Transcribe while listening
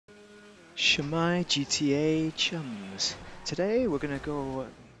Shemai GTA chums. Today we're going to go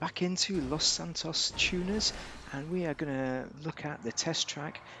back into Los Santos tuners and we are going to look at the test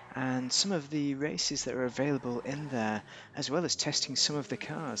track and some of the races that are available in there, as well as testing some of the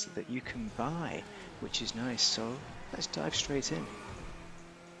cars that you can buy, which is nice. So let's dive straight in.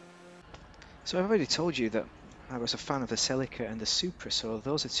 So I've already told you that I was a fan of the Celica and the Supra, so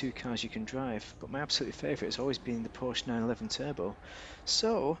those are two cars you can drive, but my absolute favourite has always been the Porsche 911 Turbo.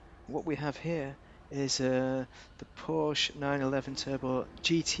 So what we have here is the Porsche 911 Turbo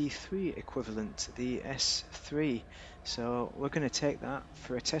GT3 equivalent, the S3. So we're going to take that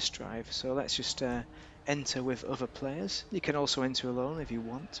for a test drive. So let's just enter with other players. You can also enter alone if you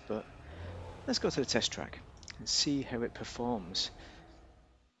want, but let's go to the test track and see how it performs.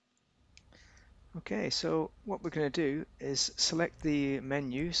 Okay, so what we're going to do is select the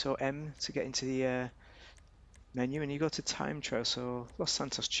menu, so M to get into the menu, and you go to time trial, so Los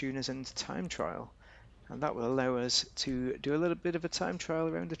Santos tuners and time trial, and that will allow us to do a little bit of a time trial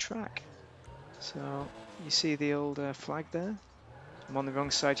around the track. So you see the old flag there? I'm on the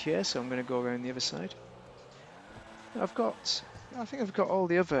wrong side here, so I'm going to go around the other side. I think I've got all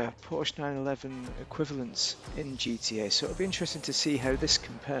the other Porsche 911 equivalents in GTA, so it'll be interesting to see how this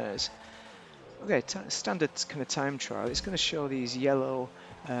compares. Okay, standard kind of time trial. It's going to show these yellow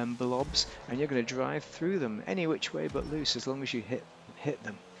blobs, and you're going to drive through them any which way but loose, as long as you hit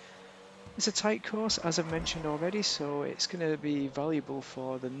them. It's a tight course, as I've mentioned already, so it's going to be valuable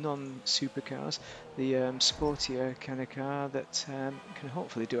for the non-supercars, the sportier kind of car that can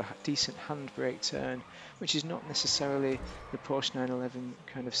hopefully do a decent handbrake turn, which is not necessarily the Porsche 911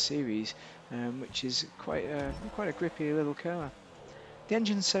 kind of series, which is quite a grippy little car. The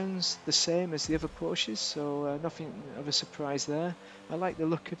engine sounds the same as the other Porsches, so nothing of a surprise there. I like the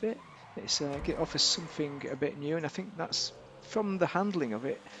look of it. It offers something a bit new, and I think that's from the handling of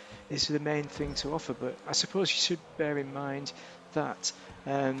it is the main thing to offer. But I suppose you should bear in mind that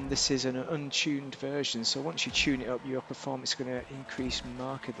this is an untuned version, so once you tune it up, your performance is going to increase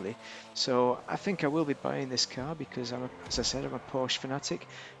markedly. So I think I will be buying this car because as I said, I'm a Porsche fanatic.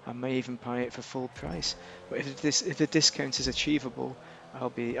 I may even buy it for full price. But if the discount is achievable, I'll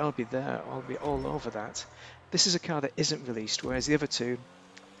be there. I'll be all over that. This is a car that isn't released, whereas the other two,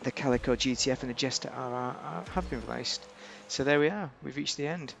 the Calico GTF and the Jester RR, have been released. So there we are. We've reached the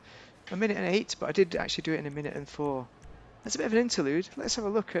end. 1:08, but I did actually do it in 1:04. That's a bit of an interlude. Let's have a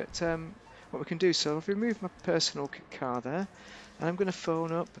look at what we can do. So I've removed my personal car there, and I'm going to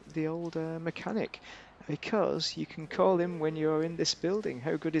phone up the old mechanic, because you can call him when you're in this building.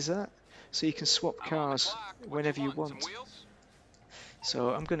 How good is that? So you can swap cars whenever you want.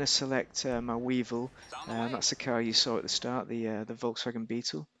 So I'm going to select my Weevil. That's the car you saw at the start, the Volkswagen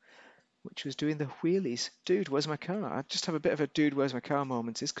Beetle, which was doing the wheelies. Dude, where's my car? I just have a bit of a dude, where's my car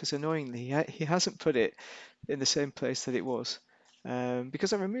moment, is because annoyingly he hasn't put it in the same place that it was.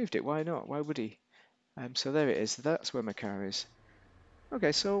 Because I removed it, why not? Why would he? So there it is, that's where my car is.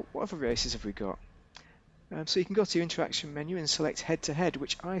 Okay, so what other races have we got? So you can go to your interaction menu and select head-to-head,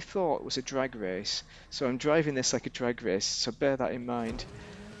 which I thought was a drag race. So I'm driving this like a drag race, so bear that in mind.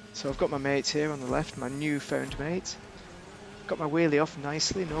 So I've got my mate here on the left, my newfound mate. Got my wheelie off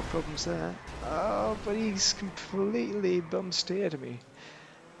nicely, no problems there. Oh, but he's completely bum steered me.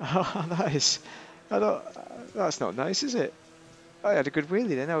 Oh, that's not nice, is it? I had a good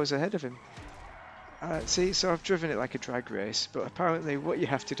wheelie then, I was ahead of him. See, so I've driven it like a drag race, but apparently what you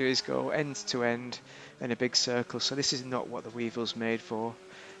have to do is go end to end in a big circle, so this is not what the Weevil's made for.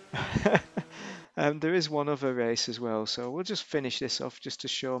 There is one other race as well, so we'll just finish this off just to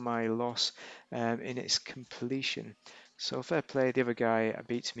show my loss in its completion. So fair play, the other guy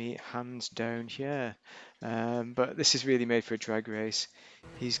beats me hands down here, but this is really made for a drag race.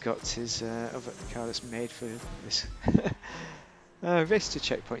 He's got his other car that's made for this. Race to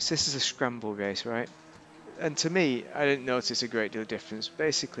checkpoints. This is a scramble race, right? And to me, I didn't notice a great deal of difference.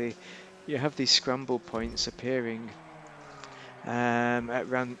 Basically, you have these scramble points appearing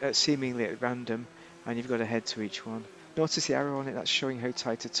seemingly at random, and you've got to head to each one. Notice the arrow on it, that's showing how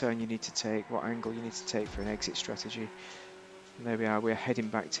tight a turn you need to take, what angle you need to take for an exit strategy. And there we are, we're heading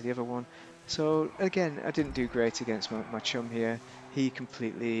back to the other one. So again, I didn't do great against my chum here. He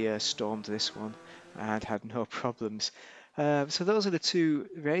completely stormed this one and had no problems. So those are the two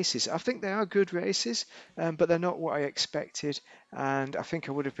races. I think they are good races, but they're not what I expected, and I think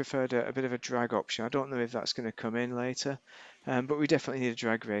I would have preferred a bit of a drag option. I don't know if that's going to come in later, but we definitely need a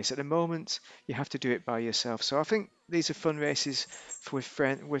drag race. At the moment, you have to do it by yourself. So I think these are fun races with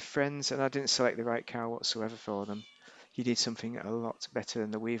friends, and I didn't select the right car whatsoever for them. You need something a lot better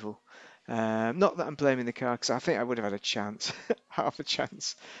than the Weevil. Not that I'm blaming the car, because I think I would have had a chance, half a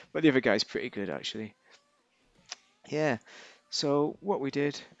chance. But the other guy's pretty good, actually. Yeah. So what we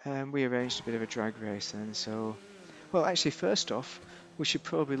did, we arranged a bit of a drag race then. So, well, actually, first off, we should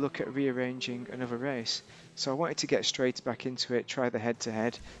probably look at rearranging another race. So I wanted to get straight back into it, try the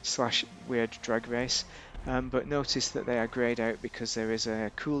head-to-head slash weird drag race, but notice that they are greyed out because there is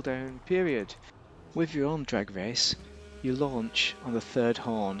a cooldown period. With your own drag race, you launch on the third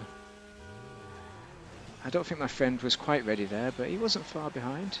horn. I don't think my friend was quite ready there, but he wasn't far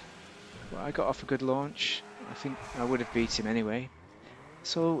behind. Well, I got off a good launch. I think I would have beat him anyway.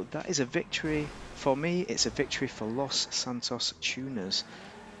 So that is a victory. For me, it's a victory for Los Santos tuners.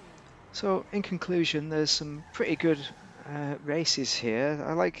 So in conclusion, there's some pretty good races here.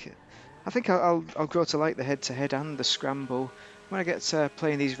 I think I'll grow to like the head-to-head and the scramble when I get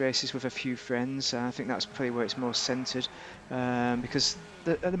playing these races with a few friends. I think that's probably where it's more centred, because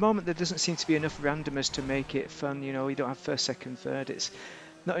at the moment there doesn't seem to be enough randomers to make it fun. You know, you don't have first, second, third. It's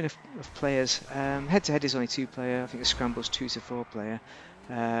not enough players. Head-to-head is only 2 player. I think the scramble's 2 to 4 player.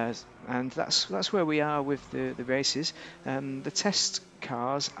 And that's where we are with the races. The test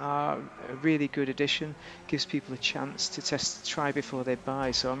cars are a really good addition. Gives people a chance to try before they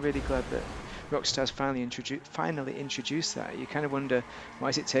buy. So I'm really glad that Rockstar's finally introduced that. You kind of wonder, why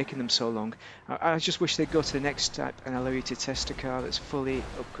is it taking them so long? I just wish they'd go to the next step and allow you to test a car that's fully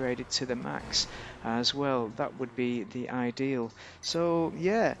upgraded to the max as well. That would be the ideal. So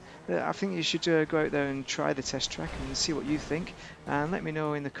yeah, I think you should go out there and try the test track and see what you think, and let me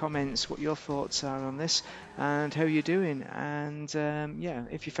know in the comments what your thoughts are on this and how you're doing. And yeah,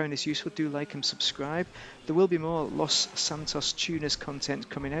 if you found this useful, do like and subscribe. There will be more Los Santos tuners content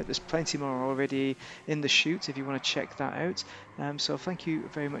coming out. There's plenty more already in the chute if you want to check that out. So thank you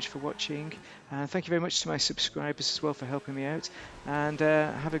very much for watching, and thank you very much to my subscribers as well for helping me out, and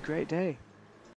have a great day.